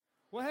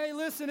Well, hey,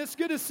 listen, it's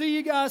good to see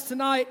you guys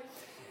tonight.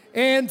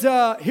 And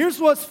here's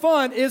what's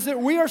fun is that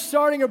we are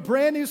starting a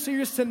brand new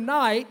series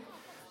tonight.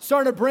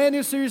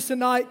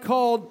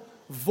 Called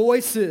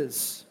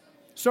Voices.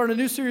 Starting a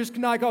new series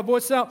tonight called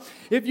Voices. Now,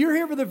 if you're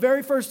here for the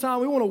very first time,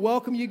 we want to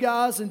welcome you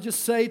guys and just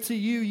say to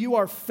you, you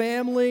are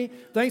family.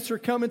 Thanks for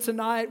coming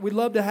tonight. We'd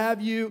love to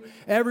have you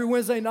every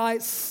Wednesday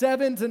night,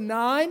 7 to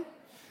 9.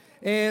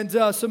 And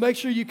so make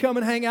sure you come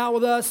and hang out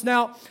with us.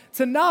 Now,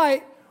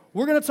 tonight,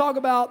 we're going to talk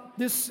about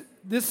this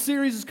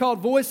series is called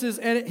Voices,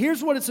 and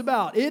here's what it's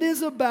about. It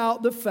is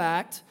about the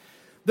fact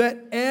that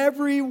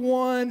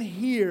everyone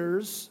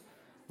hears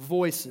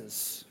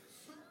voices.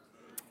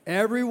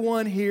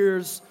 Everyone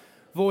hears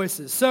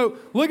voices. So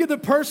look at the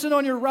person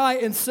on your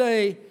right and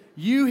say,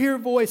 you hear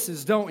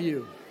voices, don't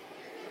you?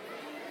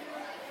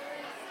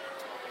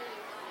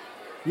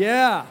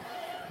 Yeah,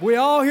 we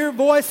all hear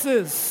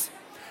voices.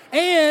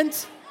 And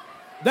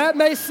that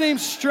may seem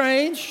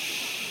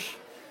strange.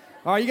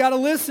 All right, you got to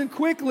listen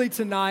quickly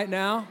tonight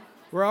now.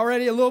 We're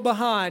already a little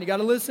behind. You got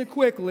to listen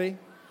quickly.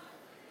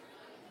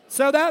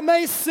 So that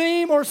may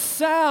seem or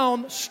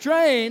sound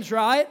strange,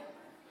 right?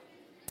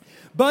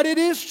 But it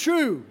is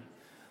true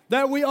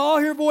that we all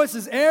hear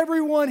voices.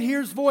 Everyone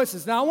hears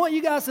voices. Now, I want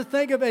you guys to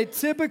think of a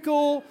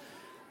typical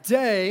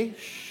day.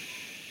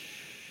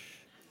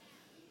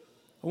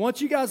 I want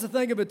you guys to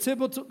think of a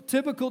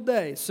typical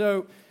day.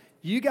 So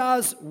you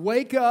guys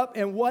wake up,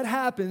 and what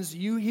happens?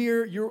 You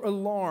hear your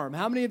alarm.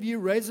 How many of you,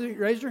 raise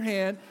your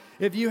hand,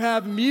 if you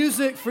have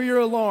music for your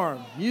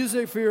alarm?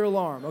 Music for your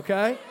alarm,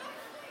 okay?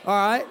 All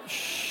right.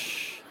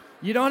 Shh.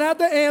 You don't have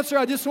to answer.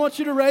 I just want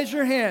you to raise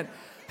your hand.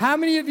 How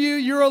many of you,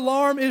 your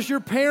alarm is your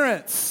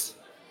parents?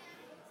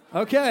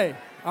 Okay.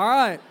 All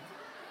right.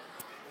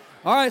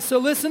 All right, so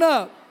listen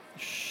up.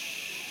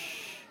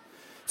 Shh.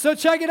 So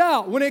check it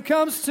out. When it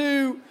comes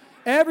to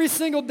every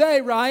single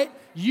day, right,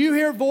 you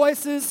hear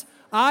voices,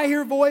 I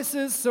hear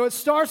voices, so it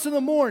starts in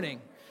the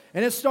morning,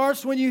 and it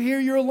starts when you hear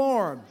your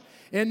alarm,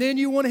 and then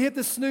you want to hit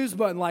the snooze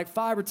button like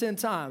 5 or 10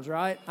 times,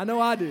 right? I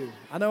know I do,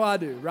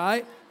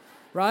 right?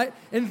 Right?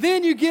 And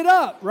then you get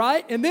up,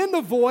 right? And then the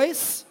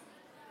voice,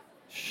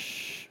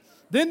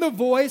 then the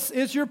voice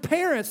is your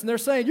parents, and they're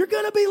saying, you're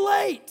going to be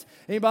late.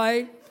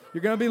 Anybody?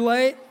 You're going to be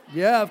late?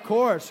 Yeah, of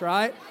course,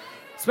 right?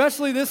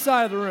 Especially this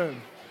side of the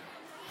room.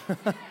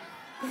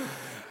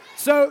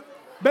 So,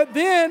 but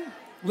then,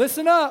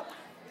 listen up.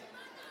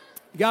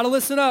 You got to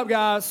listen up,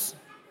 guys.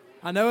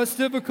 I know it's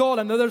difficult.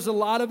 I know there's a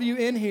lot of you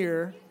in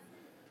here,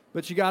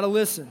 but you got to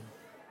listen.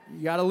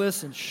 You got to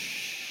listen.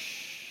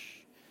 Shh.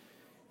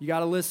 You got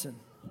to listen.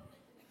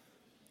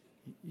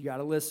 You got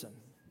to listen.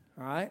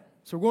 All right?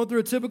 So we're going through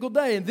a typical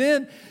day, and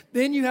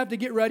then you have to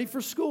get ready for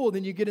school.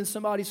 Then you get in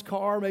somebody's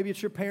car. Maybe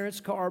it's your parents'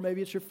 car.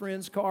 Maybe it's your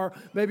friend's car.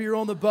 Maybe you're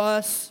on the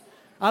bus.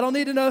 I don't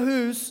need to know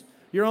whose.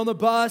 You're on the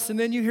bus, and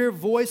then you hear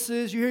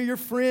voices. You hear your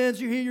friends.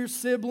 You hear your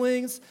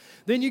siblings.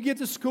 Then you get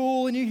to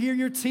school, and you hear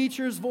your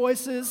teacher's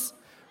voices,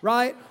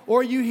 right?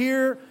 Or you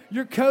hear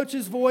your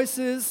coach's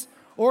voices,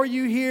 or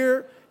you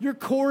hear your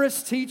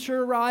chorus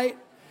teacher, right?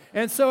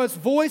 And so it's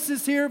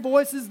voices here,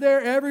 voices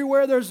there.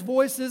 Everywhere there's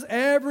voices.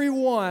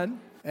 Everyone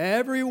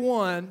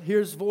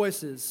hears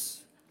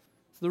voices.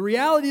 So the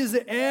reality is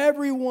that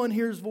everyone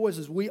hears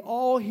voices. We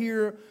all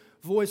hear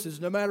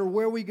voices. No matter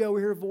where we go,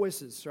 we hear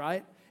voices,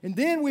 right? And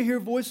then we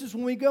hear voices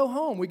when we go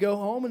home. We go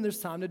home and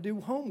there's time to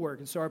do homework.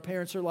 And so our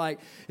parents are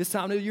like, it's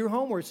time to do your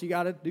homework. So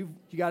you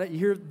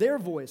hear their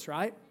voice,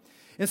 right?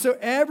 And so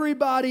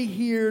everybody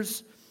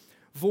hears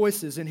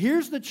voices. And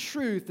here's the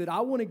truth that I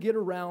want to get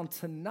around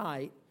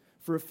tonight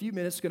for a few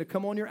minutes. It's going to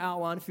come on your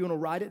outline if you want to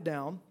write it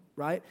down,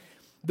 right?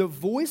 The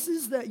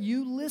voices that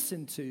you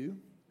listen to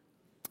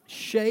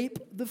shape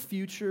the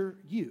future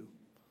you.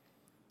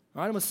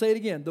 All right, I'm going to say it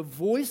again. The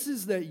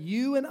voices that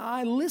you and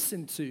I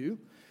listen to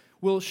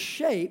will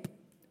shape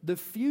the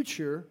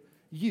future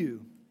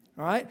you,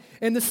 all right?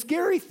 And the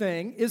scary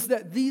thing is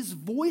that these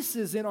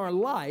voices in our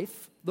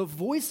life, the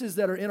voices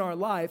that are in our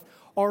life,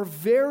 are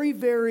very,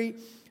 very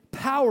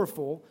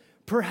powerful,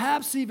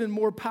 perhaps even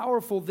more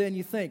powerful than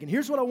you think. And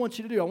here's what I want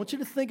you to do. I want you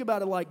to think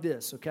about it like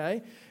this, okay?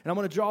 And I'm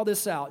going to draw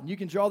this out. And you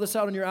can draw this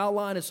out on your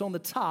outline. It's on the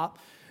top,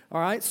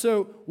 all right?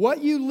 So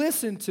what you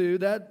listen to,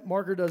 that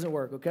marker doesn't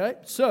work, okay?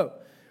 So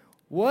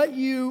what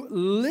you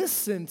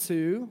listen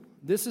to,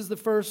 this is the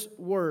first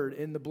word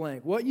in the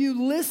blank. What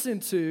you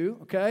listen to,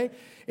 okay,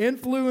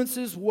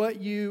 influences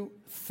what you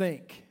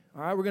think.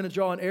 All right, we're going to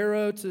draw an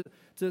arrow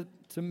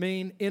to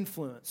mean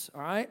influence,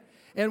 all right?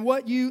 And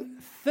what you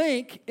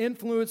think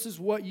influences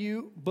what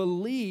you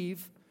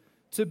believe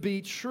to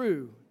be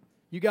true.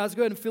 You guys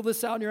go ahead and fill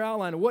this out in your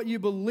outline. What you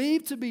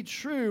believe to be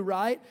true,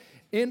 right,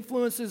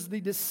 influences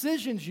the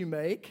decisions you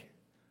make,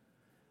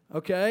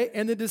 okay?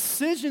 And the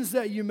decisions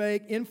that you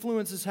make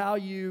influences how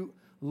you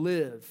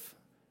live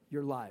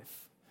your life.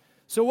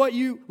 So what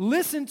you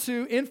listen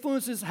to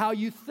influences how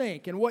you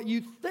think, and what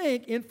you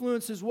think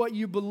influences what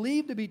you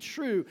believe to be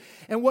true,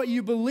 and what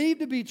you believe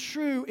to be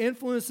true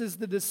influences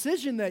the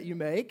decision that you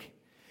make,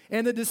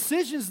 and the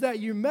decisions that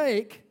you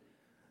make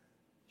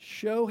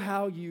show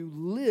how you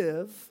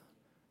live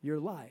your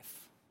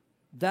life.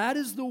 That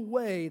is the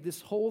way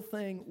this whole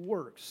thing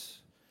works.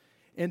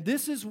 And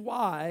this is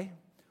why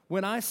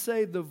when I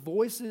say the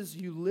voices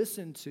you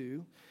listen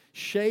to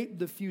shape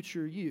the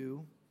future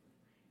you,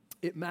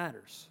 it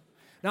matters.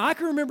 Now, I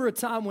can remember a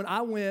time when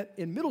I went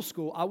in middle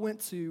school, I went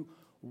to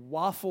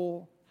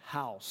Waffle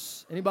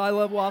House. Anybody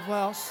love Waffle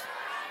House?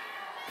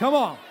 Come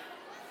on.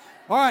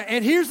 All right,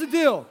 and here's the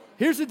deal.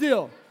 Here's the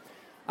deal.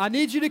 I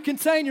need you to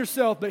contain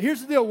yourself, but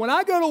here's the deal. When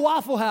I go to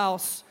Waffle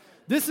House,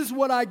 this is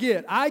what I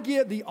get. I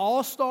get the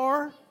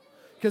All-Star,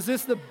 because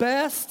it's the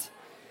best,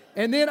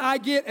 and then I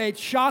get a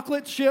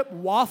chocolate chip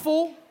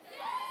waffle.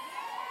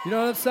 You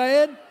know what I'm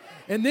saying?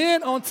 And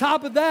then on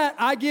top of that,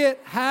 I get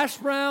hash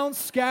browns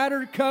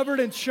scattered, covered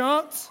in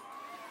chunks.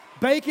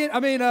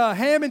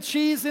 Ham and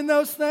cheese in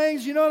those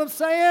things. You know what I'm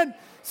saying?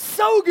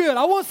 So good.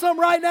 I want some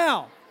right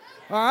now.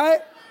 All right?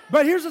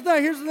 But here's the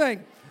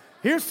thing.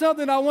 Here's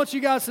something I want you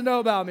guys to know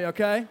about me,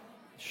 okay?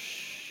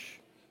 Shh.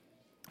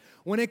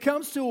 When it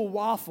comes to a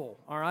waffle,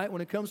 all right?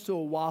 When it comes to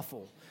a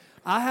waffle,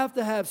 I have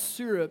to have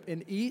syrup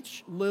in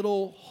each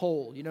little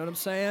hole. You know what I'm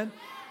saying?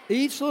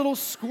 Each little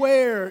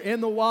square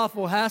in the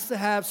waffle has to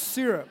have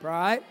syrup,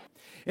 right?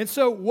 And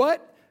so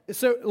let's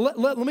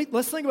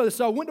think about this.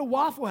 So I went to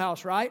Waffle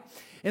House, right?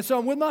 And so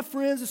I'm with my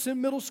friends. It's in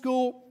middle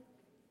school.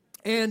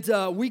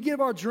 And we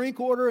give our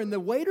drink order, and the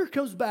waiter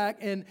comes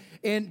back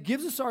and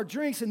gives us our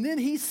drinks. And then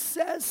he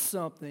says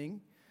something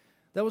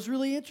that was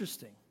really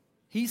interesting.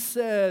 He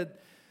said,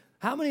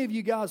 how many of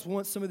you guys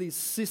want some of these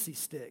sissy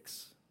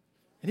sticks?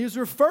 And he was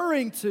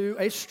referring to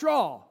a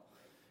straw.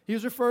 He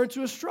was referring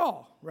to a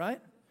straw,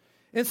 right?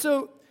 And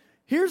so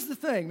here's the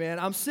thing, man.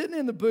 I'm sitting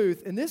in the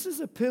booth, and this is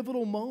a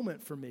pivotal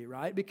moment for me,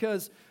 right?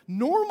 Because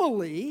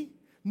normally,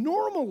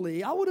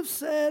 I would have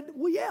said,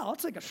 well, yeah, I'll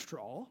take a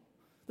straw.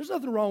 There's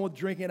nothing wrong with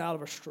drinking out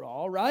of a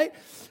straw, right?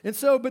 And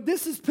so, but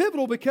this is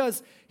pivotal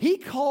because he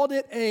called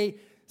it a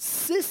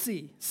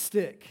sissy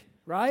stick,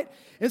 right?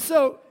 And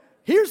so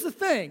here's the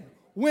thing.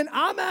 When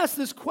I'm asked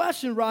this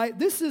question, right,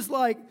 this is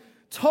like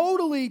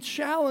totally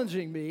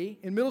challenging me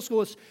in middle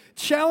school. It's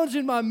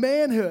challenging my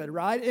manhood,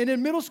 right? And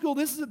in middle school,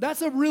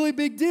 that's a really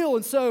big deal.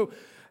 And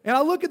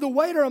I look at the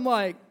waiter, I'm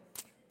like,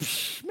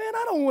 man,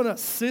 I don't want a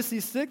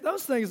sissy stick.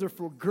 Those things are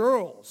for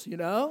girls, you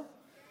know?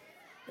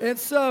 And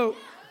so,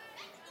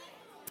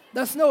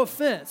 that's no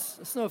offense.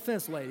 That's no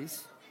offense,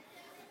 ladies.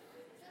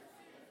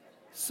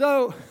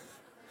 So,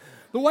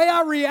 the way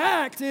I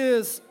react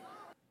is,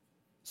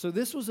 so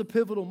this was a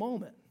pivotal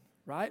moment.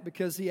 Right?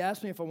 Because he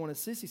asked me if I want a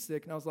sissy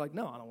stick, and I was like,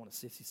 no, I don't want a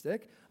sissy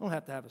stick. I don't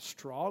have to have a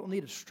straw. I don't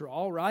need a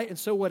straw, right? And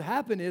so what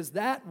happened is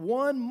that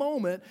one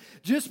moment,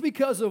 just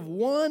because of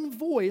one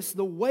voice,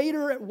 the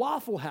waiter at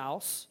Waffle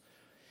House,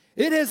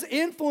 it has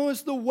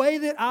influenced the way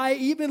that I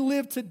even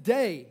live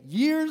today,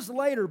 years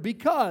later,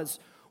 because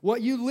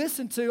what you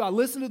listen to, I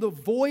listen to the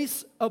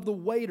voice of the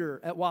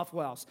waiter at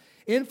Waffle House,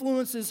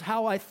 influences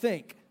how I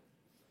think.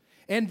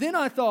 And then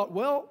I thought,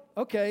 well,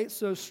 okay,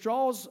 so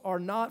straws are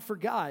not for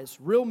guys.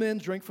 Real men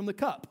drink from the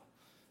cup.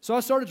 So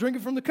I started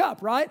drinking from the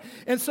cup, right?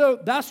 And so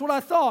that's what I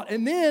thought.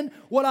 And then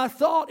what I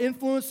thought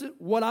influenced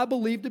what I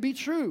believed to be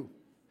true.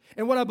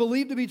 And what I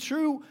believed to be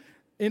true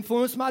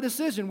influenced my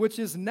decision, which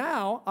is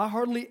now I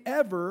hardly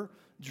ever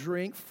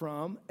drink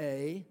from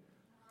a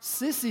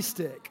sissy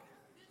stick,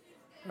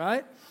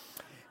 right?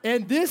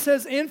 And this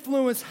has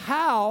influenced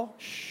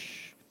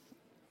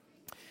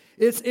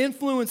it's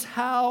influenced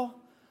how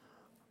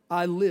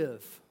I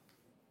live.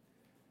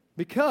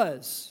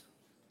 Because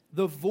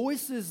the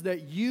voices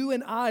that you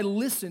and I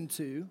listen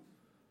to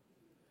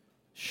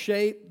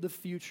shape the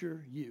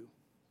future you.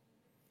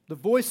 The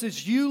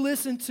voices you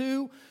listen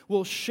to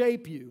will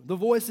shape you. The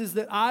voices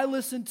that I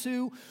listen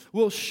to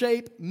will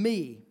shape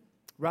me,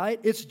 right?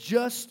 It's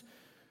just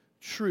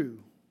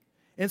true.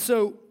 And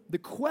so the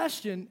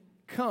question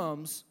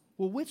comes,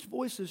 well, which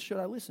voices should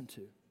I listen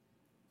to?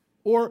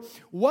 Or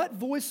what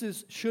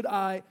voices should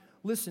I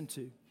listen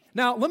to?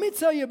 Now, let me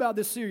tell you about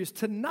this series.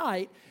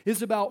 Tonight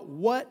is about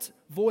what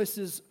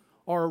voices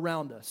are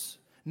around us.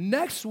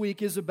 Next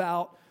week is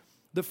about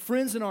the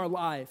friends in our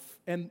life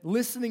and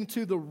listening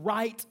to the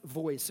right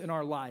voice in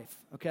our life,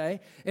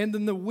 okay? And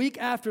then the week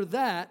after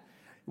that,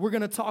 we're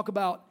going to talk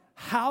about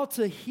how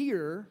to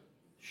hear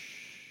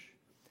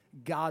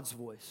God's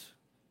voice.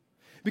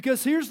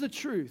 Because here's the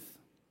truth.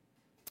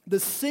 The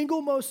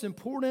single most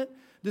important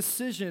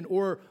decision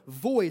or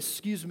voice,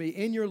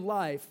 in your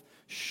life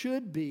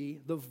should be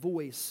the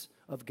voice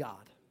of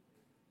God.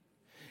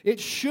 It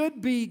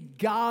should be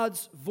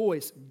God's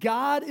voice.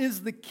 God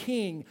is the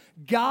king.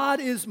 God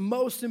is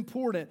most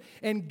important.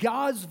 And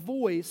God's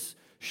voice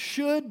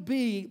should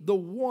be the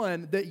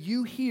one that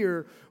you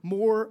hear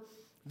more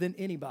than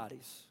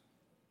anybody's.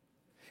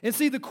 And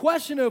see, the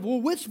question of,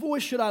 well, which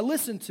voice should I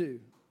listen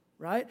to,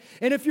 right?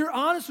 And if you're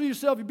honest with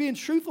yourself, you're being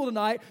truthful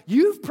tonight,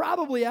 you've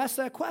probably asked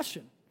that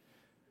question.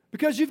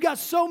 Because you've got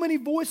so many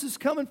voices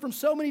coming from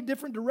so many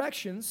different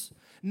directions,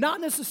 not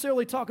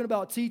necessarily talking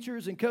about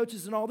teachers and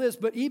coaches and all this,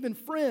 but even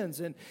friends.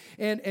 And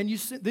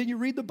then you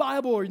read the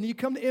Bible, or you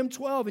come to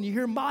M12 and you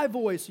hear my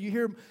voice, or you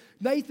hear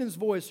Nathan's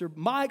voice, or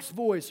Mike's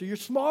voice, or your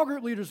small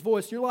group leader's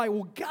voice. And you're like,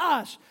 well,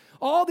 gosh,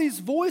 all these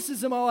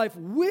voices in my life,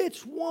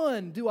 which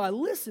one do I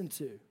listen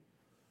to?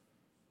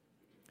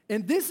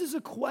 And this is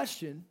a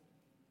question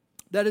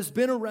that has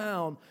been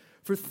around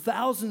for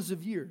thousands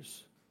of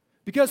years.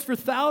 Because for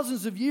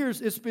thousands of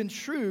years, it's been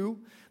true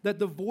that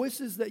the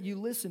voices that you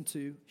listen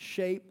to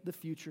shape the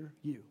future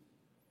you.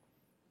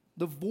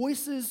 The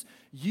voices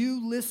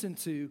you listen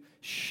to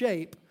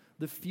shape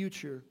the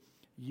future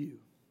you.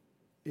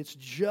 It's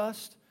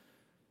just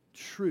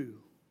true.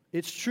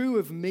 It's true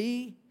of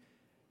me,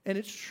 and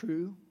it's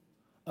true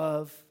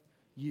of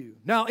you.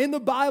 Now, in the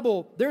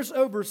Bible, there's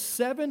over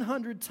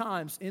 700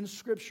 times in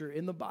Scripture,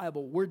 in the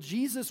Bible, where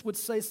Jesus would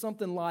say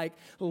something like,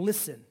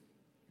 listen.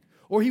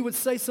 Or he would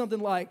say something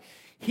like,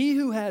 he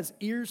who has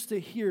ears to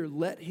hear,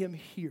 let him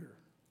hear.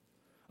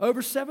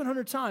 Over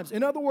 700 times.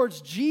 In other words,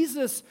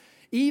 Jesus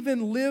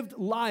even lived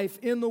life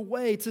in the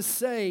way to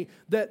say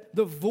that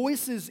the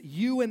voices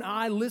you and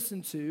I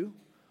listen to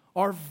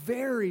are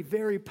very,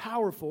 very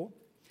powerful,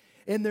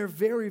 and they're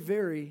very,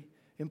 very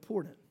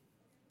important.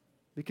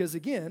 Because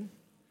again,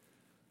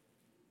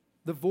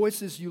 the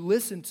voices you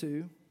listen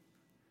to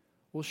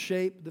will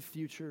shape the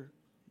future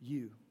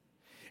you.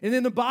 And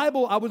in the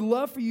Bible, I would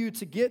love for you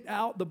to get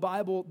out the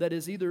Bible that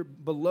is either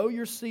below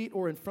your seat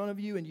or in front of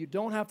you, and you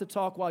don't have to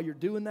talk while you're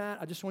doing that.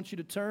 I just want you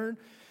to turn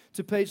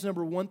to page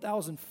number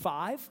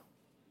 1005.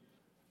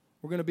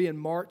 We're going to be in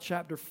Mark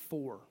chapter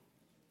 4.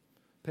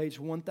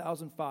 Page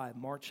 1005,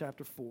 Mark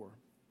chapter 4.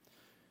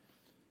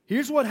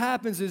 Here's what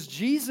happens is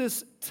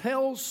Jesus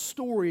tells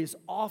stories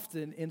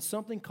often in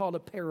something called a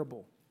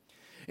parable.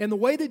 And the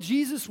way that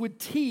Jesus would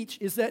teach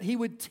is that he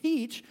would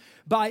teach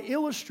by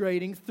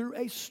illustrating through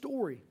a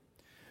story.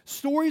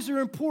 Stories are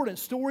important.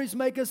 Stories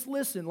make us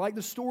listen, like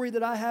the story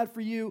that I had for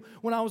you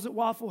when I was at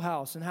Waffle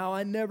House and how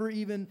I never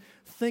even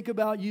think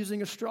about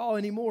using a straw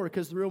anymore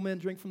because the real men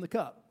drink from the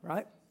cup,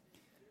 right?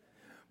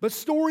 But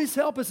stories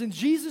help us, and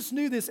Jesus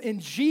knew this, and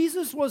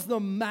Jesus was the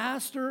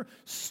master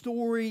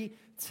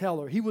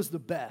storyteller. He was the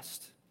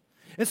best.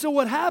 And so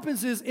what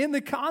happens is, in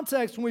the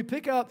context, when we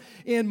pick up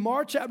in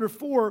Mark chapter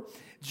 4,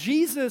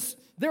 Jesus,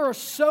 there are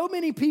so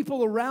many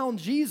people around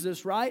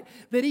Jesus, right,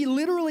 that he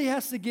literally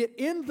has to get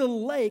in the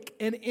lake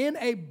and in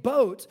a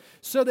boat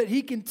so that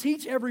he can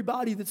teach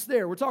everybody that's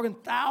there. We're talking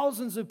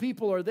thousands of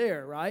people are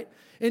there, right?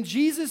 And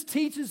Jesus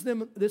teaches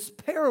them this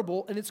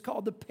parable, and it's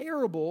called the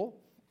parable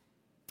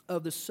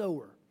of the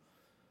sower.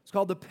 It's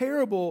called the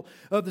parable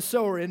of the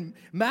sower. In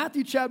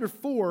Matthew chapter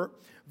 4,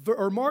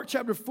 or Mark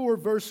chapter 4,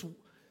 verse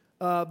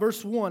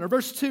 1 or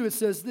verse 2, it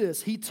says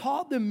this: he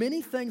taught them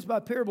many things by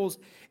parables,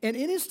 and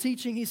in his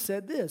teaching he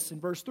said this in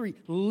verse 3,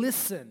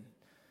 listen.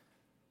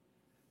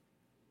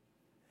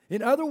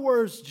 In other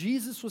words,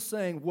 Jesus was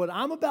saying, what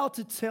I'm about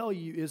to tell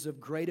you is of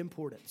great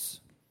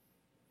importance.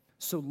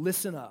 So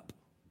listen up.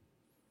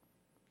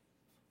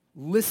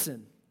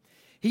 Listen.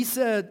 He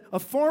said, a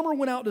farmer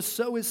went out to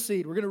sow his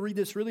seed. We're going to read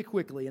this really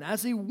quickly. And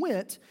as he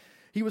went,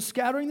 he was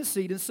scattering the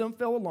seed, and some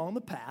fell along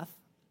the path,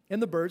 and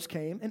the birds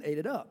came and ate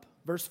it up.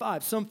 Verse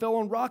 5, some fell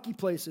on rocky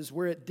places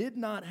where it did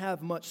not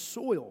have much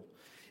soil.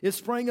 It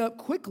sprang up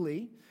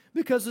quickly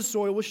because the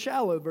soil was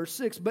shallow. Verse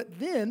 6, but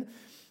then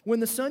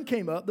when the sun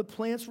came up, the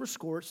plants were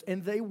scorched,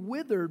 and they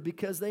withered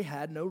because they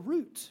had no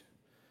root.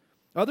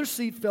 Other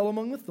seed fell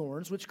among the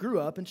thorns, which grew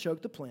up and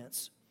choked the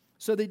plants,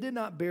 so they did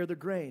not bear the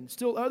grain.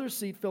 Still other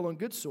seed fell on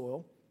good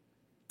soil.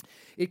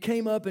 It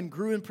came up and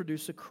grew and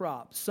produced a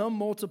crop. Some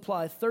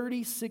multiply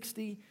 30,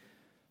 60,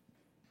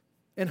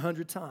 and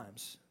 100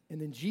 times. And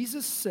then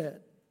Jesus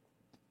said,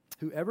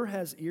 whoever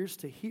has ears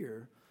to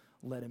hear,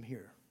 let him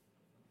hear.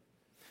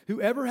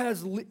 Whoever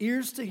has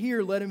ears to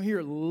hear, let him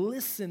hear.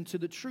 Listen to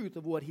the truth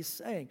of what he's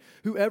saying.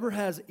 Whoever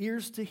has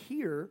ears to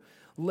hear,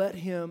 let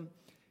him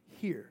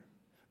hear.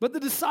 But the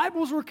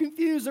disciples were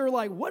confused. They were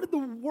like, what in the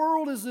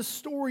world is this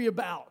story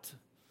about?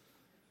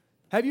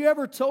 Have you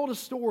ever told a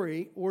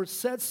story or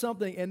said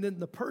something, and then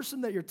the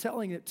person that you're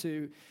telling it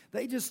to,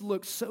 they just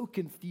look so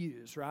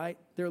confused, right?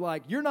 They're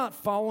like, you're not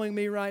following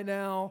me right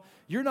now.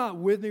 You're not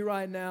with me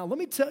right now. Let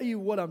me tell you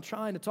what I'm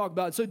trying to talk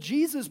about. So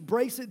Jesus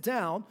breaks it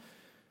down,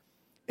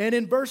 and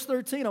in verse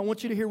 13, I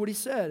want you to hear what he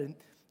said. And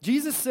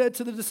Jesus said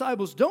to the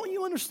disciples, don't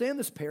you understand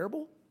this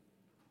parable?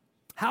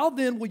 How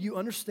then will you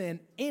understand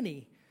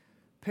any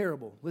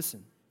parable?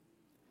 Listen.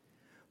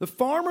 The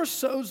farmer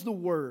sows the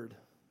word.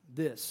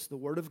 The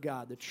word of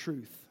God, the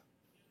truth.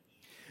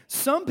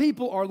 Some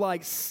people are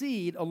like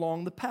seed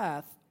along the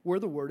path where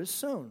the word is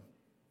sown. And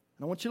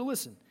I want you to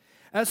listen.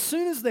 As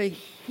soon as they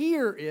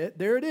hear it,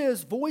 there it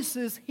is,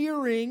 voices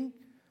hearing.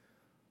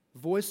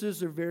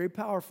 Voices are very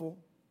powerful.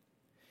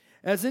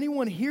 As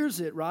anyone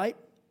hears it, right?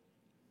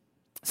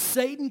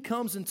 Satan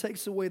comes and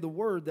takes away the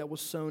word that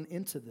was sown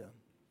into them.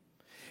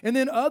 And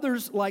then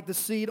others, like the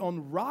seed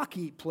on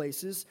rocky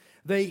places,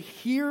 they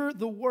hear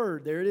the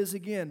word. There it is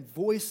again,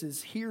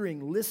 voices,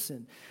 hearing,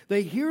 listen.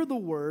 They hear the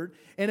word,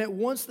 and at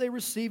once they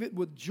receive it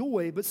with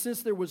joy, but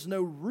since there was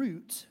no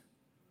root,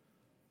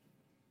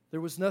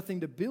 there was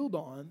nothing to build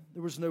on,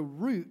 there was no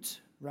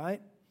root,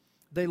 right?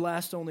 They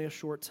last only a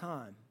short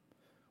time.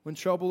 When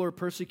trouble or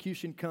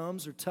persecution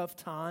comes or tough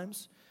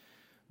times,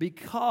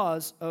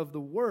 because of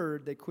the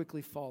word, they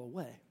quickly fall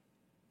away.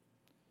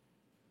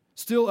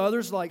 Still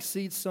others, like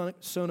seeds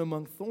sown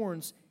among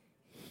thorns,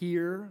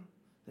 hear,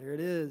 there it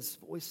is,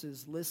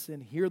 voices,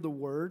 listen, hear the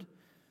word.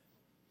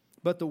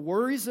 But the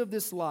worries of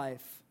this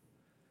life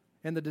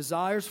and the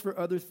desires for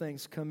other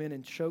things come in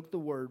and choke the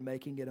word,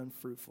 making it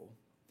unfruitful.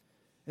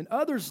 And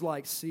others,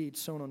 like seeds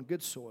sown on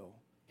good soil,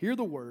 hear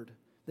the word,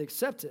 they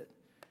accept it,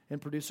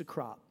 and produce a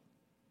crop.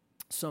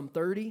 Some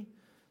 30,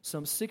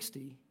 some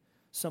 60,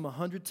 some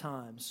 100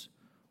 times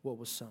what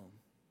was sown.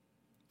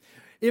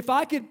 If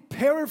I could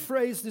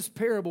paraphrase this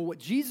parable, what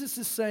Jesus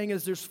is saying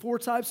is there's 4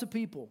 types of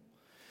people.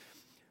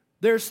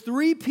 There's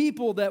 3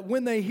 people that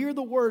when they hear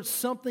the word,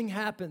 something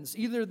happens.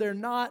 Either they're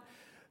not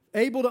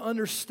able to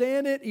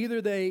understand it,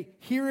 either they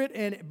hear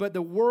it, but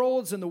the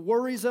worlds and the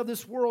worries of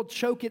this world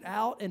choke it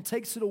out and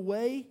takes it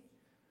away.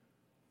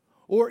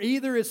 Or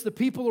either it's the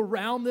people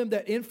around them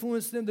that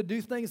influence them to do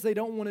things they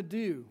don't want to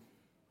do.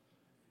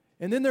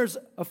 And then there's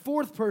a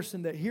 4th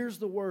person that hears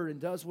the word and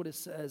does what it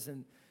says,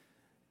 and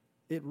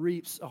it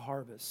reaps a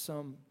harvest,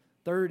 some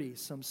 30,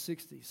 some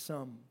 60,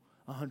 some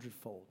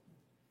 100-fold.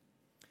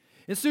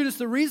 And students,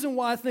 the reason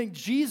why I think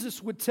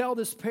Jesus would tell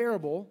this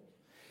parable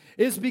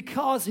is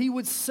because he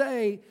would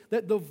say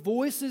that the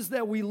voices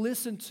that we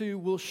listen to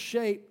will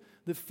shape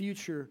the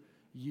future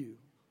you.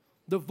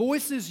 The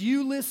voices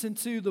you listen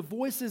to, the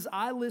voices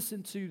I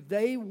listen to,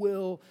 they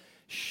will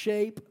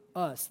shape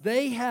us.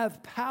 They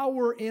have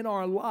power in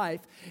our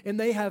life, and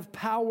they have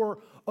power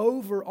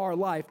over our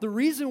life. The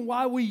reason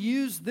why we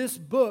use this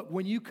book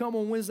when you come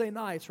on Wednesday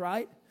nights,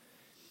 right,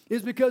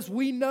 is because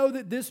we know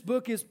that this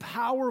book is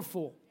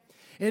powerful,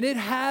 and it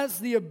has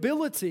the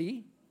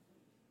ability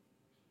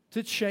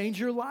to change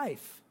your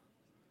life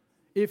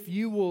if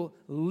you will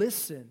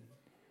listen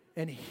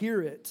and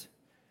hear it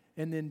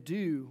and then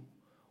do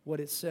what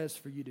it says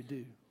for you to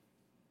do.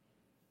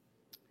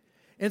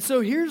 And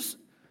so here's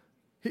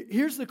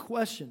the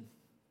question,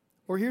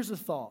 or here's the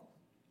thought.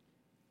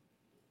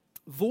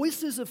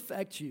 Voices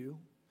affect you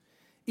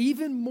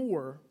even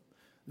more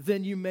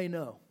than you may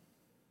know.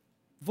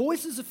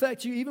 Voices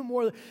affect you even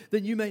more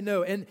than you may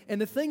know. And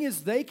the thing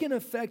is, they can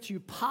affect you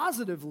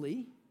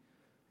positively,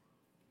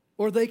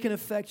 or they can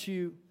affect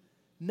you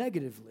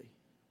negatively.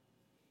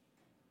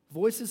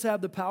 Voices have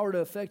the power to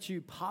affect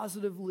you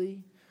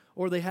positively,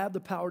 or they have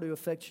the power to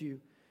affect you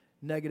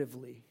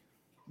negatively.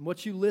 And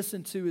what you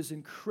listen to is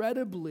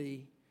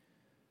incredibly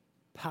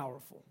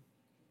powerful.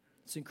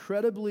 It's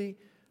incredibly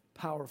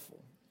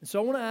powerful. And so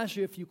I want to ask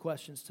you a few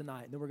questions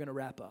tonight, and then we're going to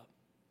wrap up.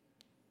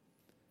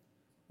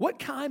 What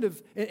kind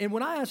of, and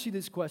when I ask you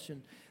this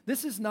question,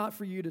 this is not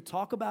for you to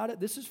talk about it.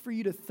 This is for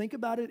you to think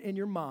about it in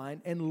your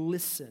mind and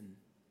listen.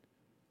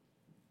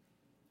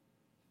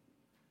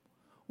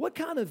 What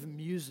kind of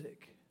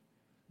music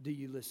do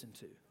you listen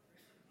to?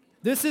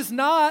 This is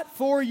not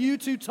for you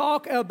to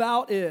talk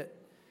about it.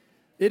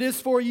 It is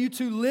for you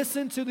to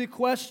listen to the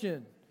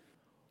question,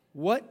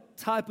 what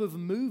type of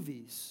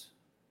movies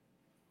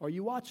are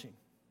you watching?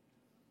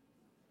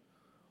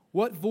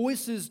 What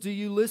voices do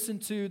you listen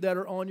to that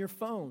are on your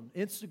phone?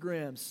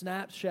 Instagram,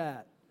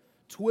 Snapchat,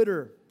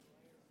 Twitter.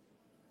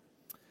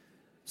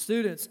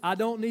 Students, I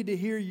don't need to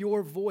hear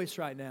your voice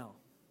right now.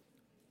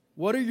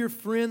 What are your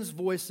friends'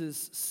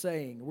 voices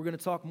saying? We're going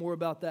to talk more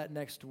about that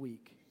next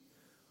week.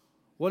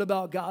 What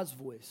about God's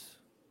voice?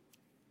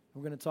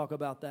 We're going to talk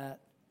about that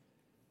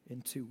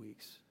in 2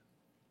 weeks.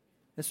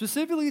 And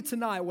specifically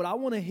tonight, what I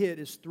want to hit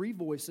is 3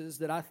 voices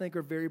that I think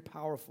are very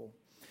powerful.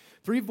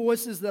 3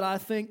 voices that I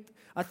think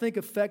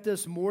affect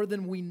us more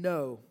than we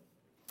know.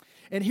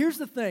 And here's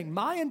the thing,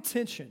 my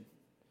intention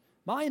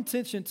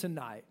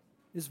tonight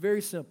is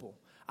very simple.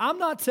 I'm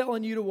not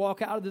telling you to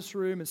walk out of this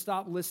room and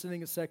stop listening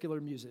to secular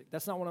music.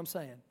 That's not what I'm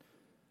saying.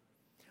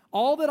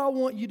 All that I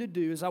want you to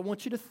do is I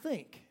want you to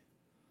think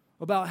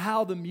about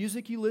how the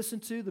music you listen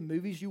to, the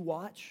movies you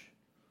watch,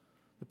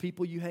 the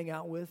people you hang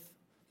out with,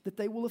 that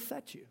they will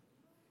affect you.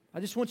 I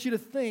just want you to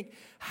think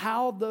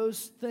how those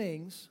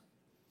things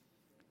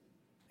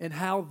and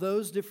how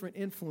those different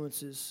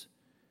influences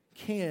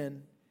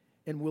can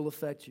and will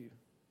affect you.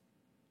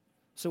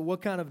 So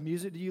what kind of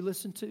music do you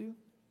listen to?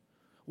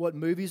 What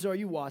movies are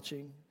you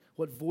watching?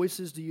 What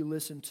voices do you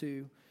listen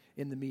to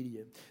in the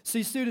media?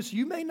 See, students,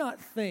 you may not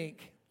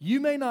think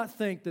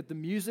that the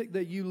music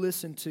that you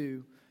listen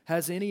to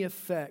has any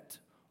effect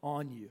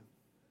on you.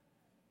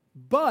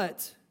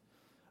 But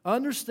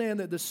understand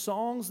that the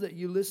songs that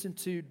you listen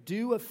to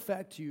do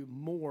affect you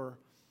more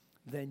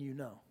than you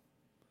know.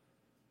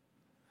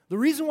 The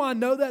reason why I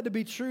know that to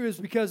be true is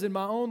because in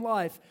my own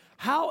life,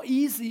 how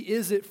easy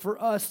is it for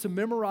us to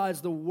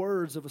memorize the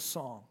words of a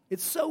song?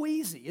 It's so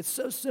easy. It's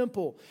so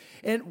simple.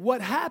 And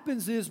what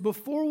happens is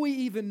before we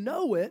even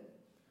know it,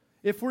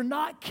 if we're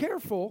not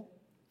careful,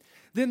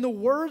 then the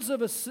words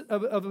of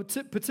a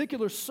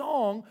particular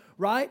song,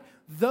 right,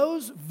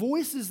 those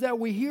voices that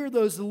we hear,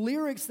 those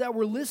lyrics that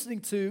we're listening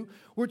to,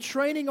 we're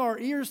training our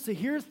ears to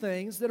hear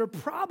things that are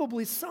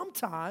probably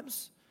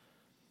sometimes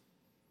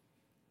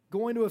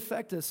going to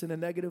affect us in a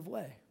negative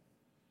way.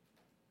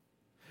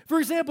 For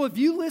example, if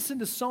you listen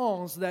to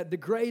songs that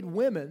degrade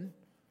women,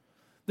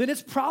 then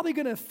it's probably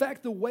going to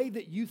affect the way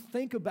that you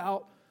think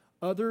about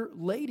other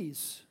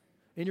ladies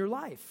in your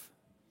life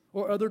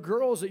or other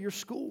girls at your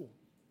school.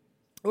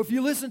 Or if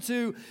you listen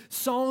to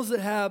songs that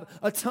have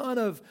a ton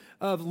of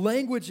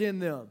language in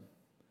them,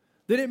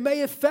 then it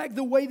may affect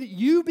the way that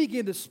you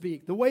begin to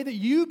speak, the way that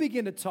you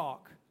begin to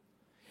talk.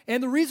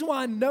 And the reason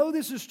why I know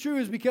this is true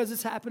is because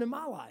it's happened in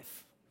my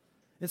life.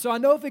 And so I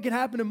know if it can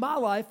happen in my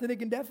life, then it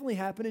can definitely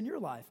happen in your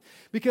life.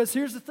 Because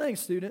here's the thing,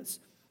 students.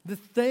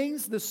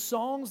 The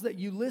songs that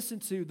you listen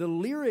to, the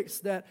lyrics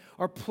that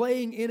are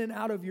playing in and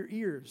out of your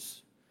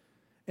ears,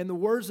 and the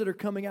words that are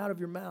coming out of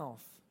your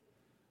mouth,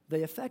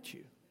 they affect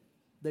you.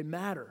 They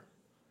matter.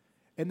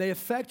 And they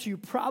affect you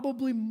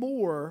probably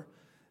more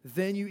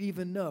than you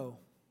even know.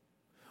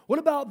 What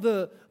about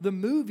the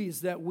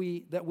movies that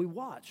we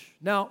watch?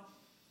 Now,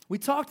 we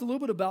talked a little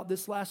bit about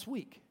this last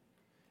week.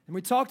 And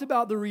we talked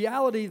about the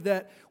reality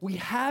that we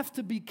have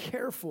to be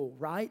careful,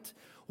 right?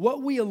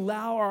 What we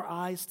allow our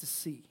eyes to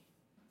see.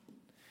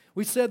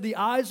 We said the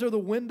eyes are the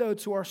window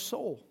to our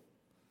soul.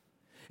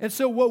 And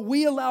so what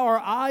we allow our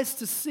eyes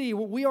to see,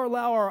 what we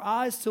allow our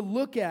eyes to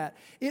look at,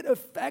 it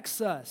affects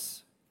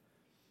us.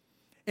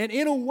 And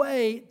in a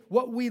way,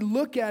 what we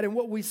look at and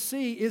what we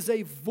see is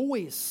a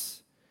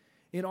voice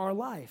in our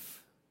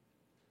life.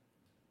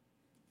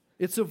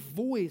 It's a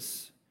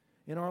voice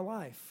in our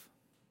life.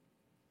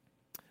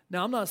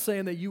 Now, I'm not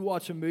saying that you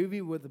watch a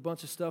movie with a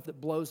bunch of stuff that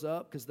blows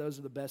up, because those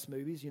are the best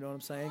movies, you know what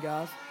I'm saying,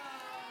 guys?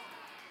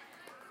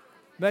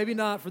 Maybe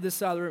not for this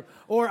side of the room.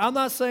 Or I'm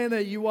not saying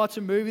that you watch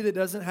a movie that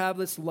doesn't have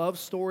this love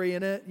story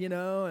in it, you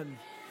know, and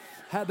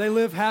they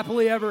live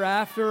happily ever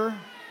after.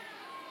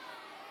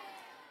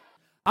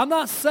 I'm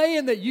not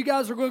saying that you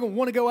guys are going to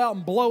want to go out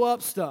and blow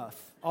up stuff,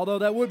 although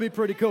that would be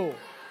pretty cool.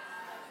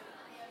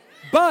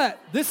 But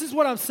this is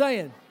what I'm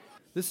saying.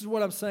 This is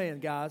what I'm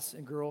saying, guys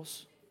and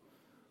girls.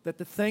 That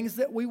the things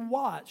that we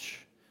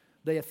watch,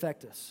 they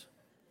affect us.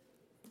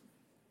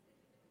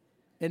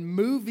 And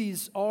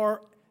movies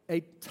are a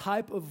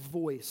type of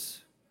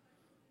voice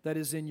that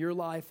is in your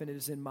life and it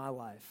is in my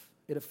life.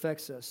 It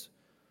affects us.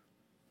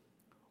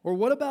 Or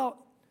what about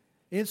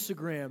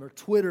Instagram or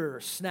Twitter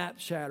or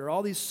Snapchat or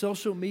all these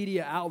social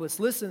media outlets?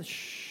 Listen,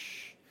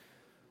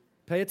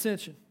 pay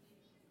attention.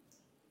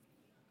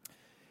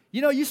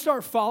 You know, you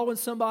start following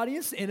somebody,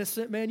 it's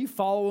innocent, man. You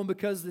follow them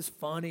because it's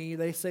funny.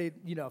 They say,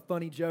 you know, a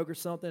funny joke or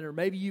something. Or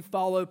maybe you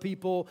follow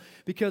people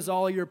because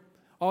all your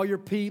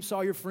peeps,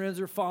 all your friends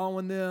are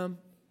following them.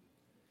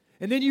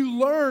 And then you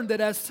learn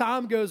that as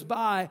time goes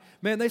by,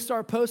 man, they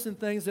start posting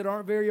things that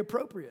aren't very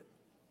appropriate.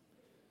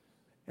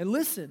 And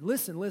listen.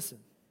 We're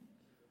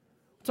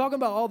talking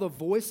about all the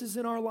voices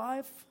in our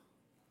life.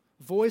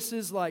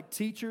 Voices like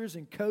teachers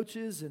and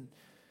coaches and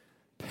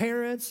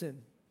parents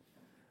and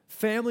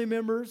family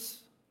members.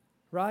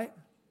 Right?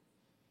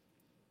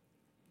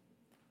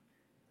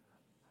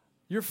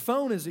 Your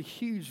phone is a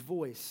huge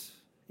voice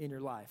in your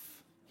life.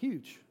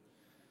 Huge.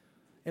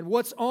 And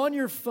what's on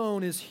your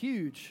phone is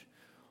huge.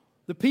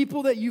 The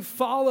people that you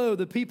follow,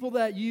 the people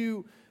that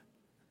you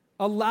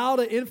allow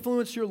to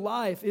influence your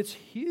life, it's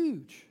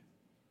huge.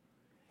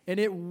 And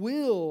it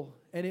will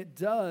and it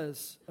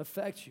does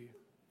affect you.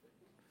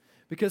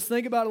 Because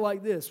think about it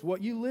like this.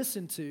 What you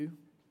listen to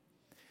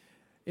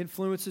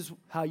influences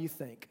how you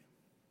think.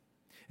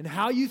 And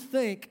how you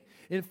think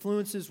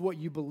influences what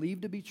you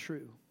believe to be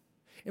true.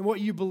 And what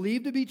you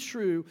believe to be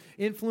true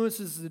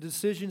influences the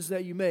decisions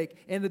that you make.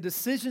 And the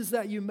decisions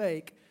that you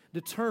make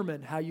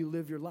determine how you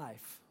live your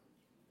life.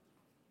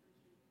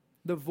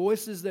 The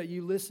voices that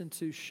you listen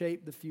to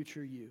shape the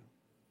future you.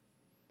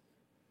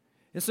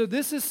 And so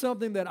this is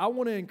something that I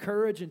want to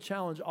encourage and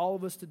challenge all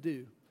of us to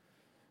do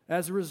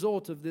as a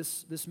result of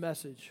this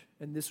message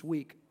and this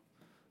week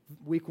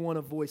 1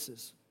 of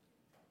Voices,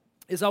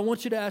 is I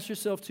want you to ask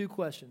yourself 2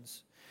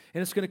 questions.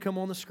 And it's going to come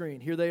on the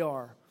screen. Here they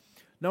are.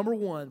 Number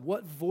 1,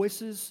 what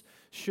voices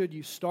should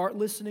you start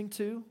listening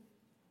to?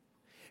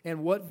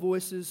 And what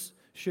voices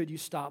should you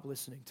stop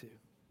listening to?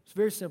 It's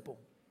very simple.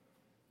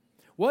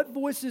 What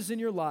voices in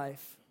your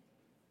life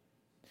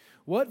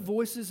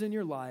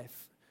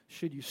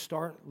should you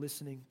start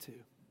listening to?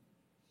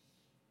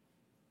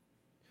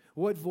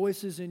 What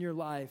voices in your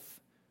life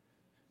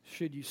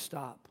should you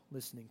stop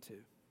listening to?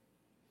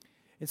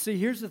 And see,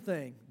 here's the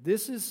thing.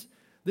 This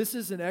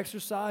is an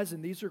exercise,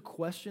 and these are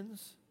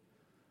questions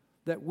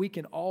that we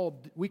can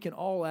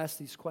all ask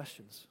these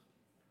questions.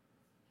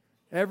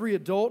 Every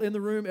adult in the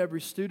room,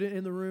 every student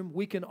in the room,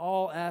 we can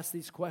all ask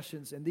these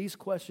questions, and these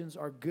questions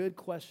are good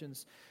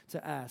questions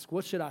to ask.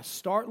 What should I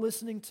start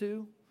listening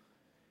to,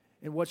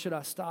 and what should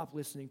I stop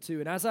listening to?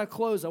 And as I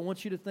close, I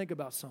want you to think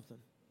about something.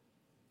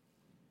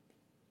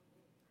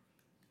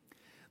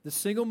 The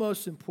single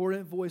most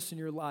important voice in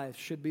your life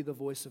should be the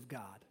voice of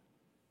God.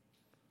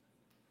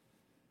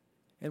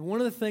 And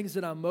one of the things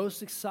that I'm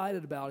most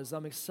excited about is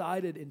I'm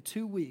excited in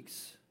 2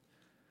 weeks,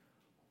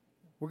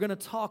 we're going to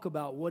talk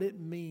about what it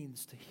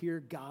means to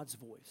hear God's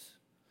voice.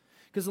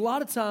 Because a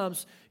lot of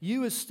times,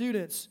 you as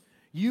students,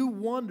 you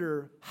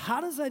wonder,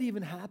 how does that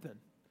even happen?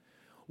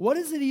 What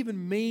does it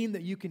even mean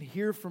that you can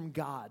hear from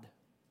God?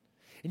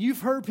 And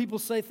you've heard people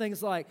say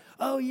things like,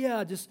 oh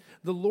yeah,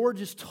 the Lord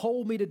just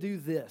told me to do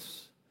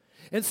this.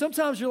 And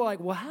sometimes you're like,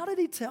 well, how did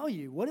he tell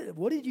you?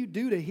 What did you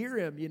do to hear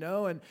him,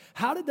 And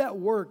how did that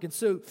work? And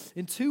so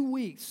in 2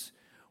 weeks,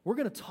 we're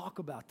going to talk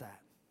about that.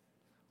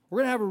 We're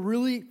going to have a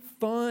really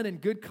fun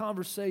and good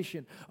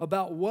conversation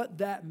about what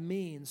that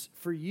means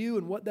for you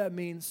and what that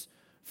means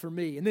for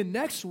me. And then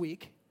next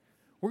week,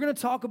 we're going to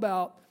talk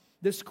about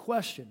this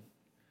question.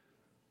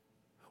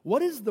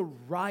 What is the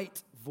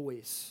right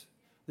voice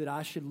that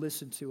I should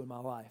listen to in my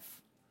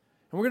life?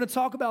 And we're going to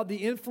talk about the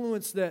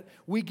influence that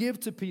we give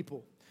to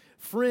people,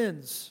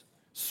 friends,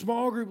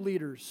 small group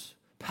leaders,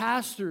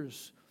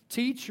 pastors,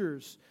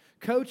 teachers,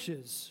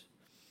 coaches,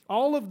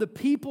 all of the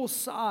people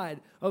side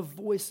of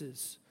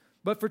voices.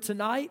 But for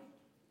tonight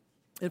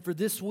and for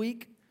this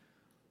week,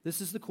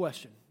 this is the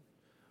question.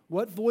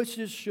 What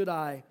voices should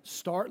I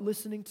start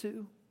listening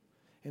to?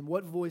 And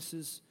what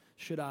voices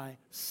should I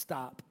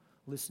stop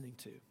listening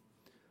to?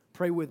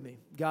 Pray with me.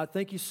 God,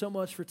 thank you so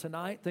much for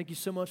tonight. Thank you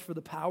so much for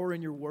the power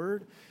in your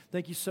word.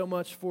 Thank you so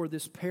much for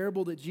this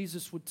parable that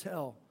Jesus would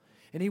tell.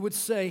 And he would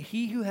say,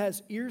 he who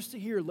has ears to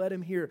hear, let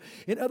him hear.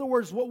 In other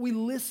words, what we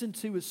listen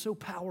to is so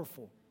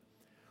powerful.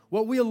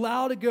 What we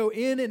allow to go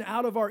in and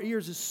out of our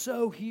ears is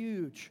so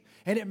huge,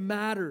 and it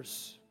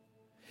matters.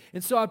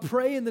 And so I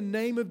pray in the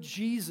name of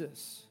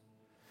Jesus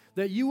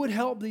that you would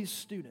help these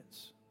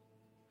students,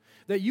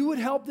 that you would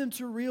help them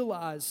to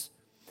realize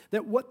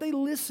that what they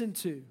listen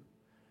to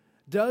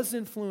does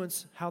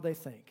influence how they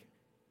think.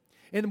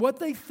 And what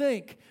they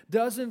think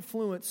does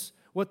influence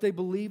what they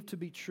believe to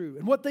be true.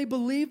 And what they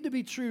believe to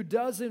be true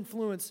does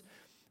influence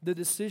the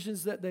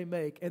decisions that they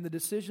make, and the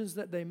decisions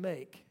that they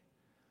make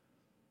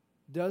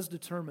does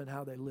determine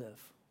how they live.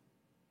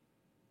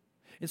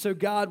 And so,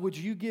 God, would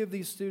you give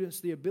these students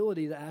the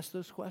ability to ask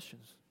those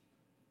questions?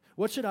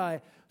 What should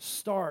I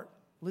start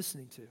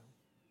listening to?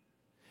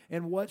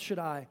 And what should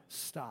I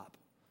stop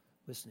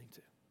listening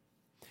to?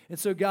 And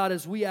so, God,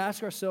 as we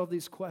ask ourselves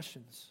these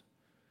questions,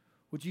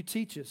 would you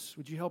teach us?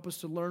 Would you help us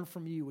to learn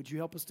from you? Would you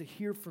help us to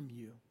hear from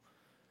you?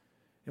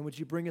 And would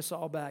you bring us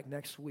all back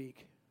next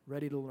week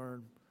ready to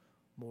learn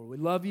more? We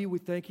love you. We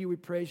thank you. We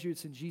praise you.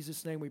 It's in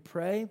Jesus' name we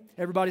pray.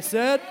 Everybody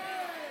said?